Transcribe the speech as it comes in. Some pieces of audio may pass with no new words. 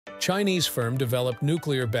Chinese firm developed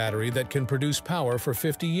nuclear battery that can produce power for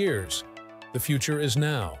 50 years. The future is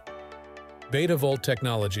now. Betavolt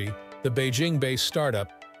Technology, the Beijing-based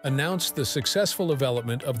startup, announced the successful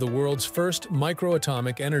development of the world's first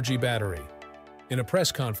microatomic energy battery. In a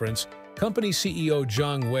press conference, company CEO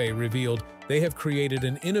Zhang Wei revealed they have created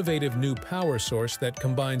an innovative new power source that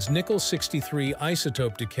combines nickel-63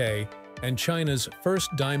 isotope decay and China's first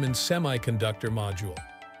diamond semiconductor module.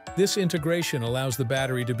 This integration allows the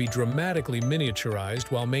battery to be dramatically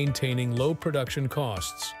miniaturized while maintaining low production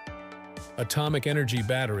costs. Atomic energy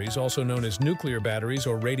batteries, also known as nuclear batteries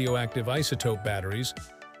or radioactive isotope batteries,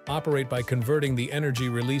 operate by converting the energy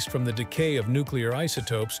released from the decay of nuclear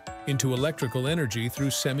isotopes into electrical energy through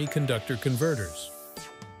semiconductor converters.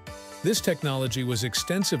 This technology was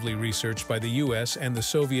extensively researched by the US and the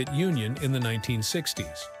Soviet Union in the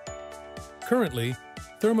 1960s. Currently,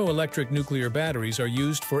 thermoelectric nuclear batteries are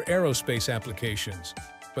used for aerospace applications,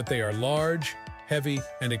 but they are large, heavy,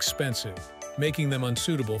 and expensive, making them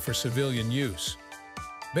unsuitable for civilian use.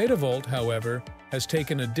 Betavolt, however, has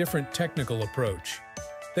taken a different technical approach.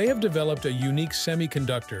 They have developed a unique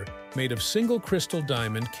semiconductor made of single-crystal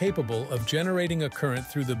diamond capable of generating a current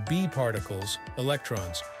through the B particles,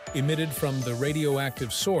 electrons, emitted from the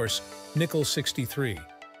radioactive source, nickel-63.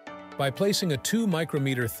 By placing a 2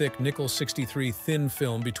 micrometer thick nickel-63 thin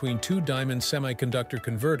film between two diamond semiconductor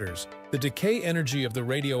converters, the decay energy of the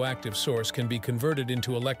radioactive source can be converted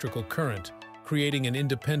into electrical current, creating an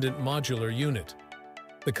independent modular unit.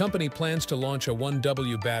 The company plans to launch a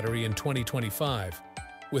 1W battery in 2025.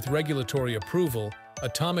 With regulatory approval,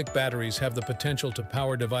 atomic batteries have the potential to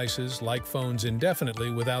power devices like phones indefinitely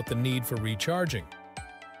without the need for recharging.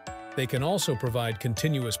 They can also provide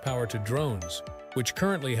continuous power to drones, which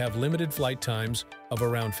currently have limited flight times of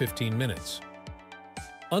around 15 minutes.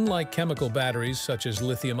 Unlike chemical batteries such as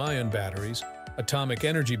lithium-ion batteries, atomic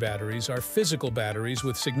energy batteries are physical batteries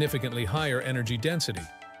with significantly higher energy density.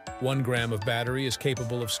 1 gram of battery is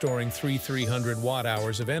capable of storing 300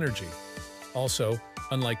 watt-hours of energy. Also,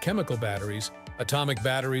 unlike chemical batteries, atomic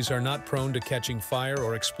batteries are not prone to catching fire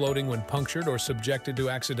or exploding when punctured or subjected to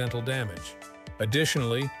accidental damage.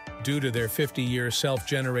 Additionally, due to their 50-year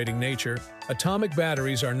self-generating nature, atomic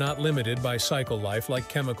batteries are not limited by cycle life like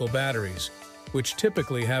chemical batteries, which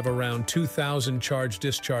typically have around 2,000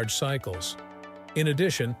 charge-discharge cycles. In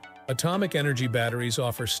addition, atomic energy batteries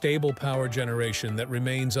offer stable power generation that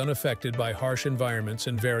remains unaffected by harsh environments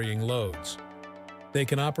and varying loads. They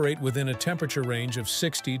can operate within a temperature range of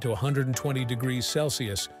 60 to 120 degrees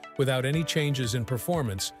Celsius without any changes in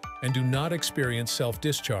performance and do not experience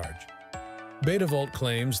self-discharge. Betavolt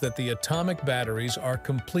claims that the atomic batteries are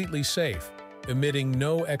completely safe, emitting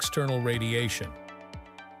no external radiation.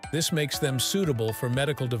 This makes them suitable for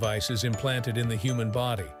medical devices implanted in the human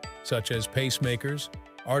body, such as pacemakers,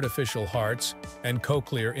 artificial hearts, and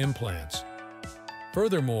cochlear implants.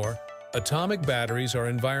 Furthermore, atomic batteries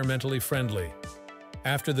are environmentally friendly.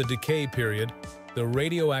 After the decay period, the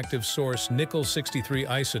radioactive source nickel-63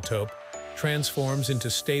 isotope transforms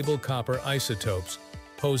into stable copper isotopes,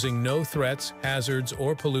 posing no threats, hazards,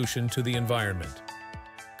 or pollution to the environment.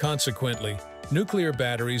 Consequently, nuclear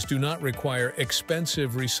batteries do not require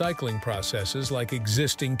expensive recycling processes like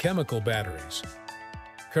existing chemical batteries.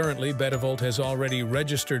 Currently, Betavolt has already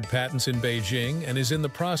registered patents in Beijing and is in the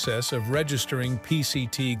process of registering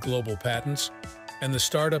PCT global patents, and the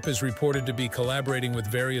startup is reported to be collaborating with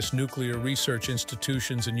various nuclear research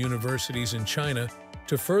institutions and universities in China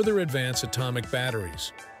to further advance atomic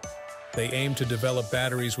batteries. They aim to develop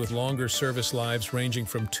batteries with longer service lives ranging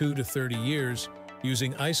from 2 to 30 years,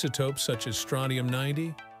 using isotopes such as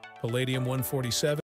strontium-90, palladium-147,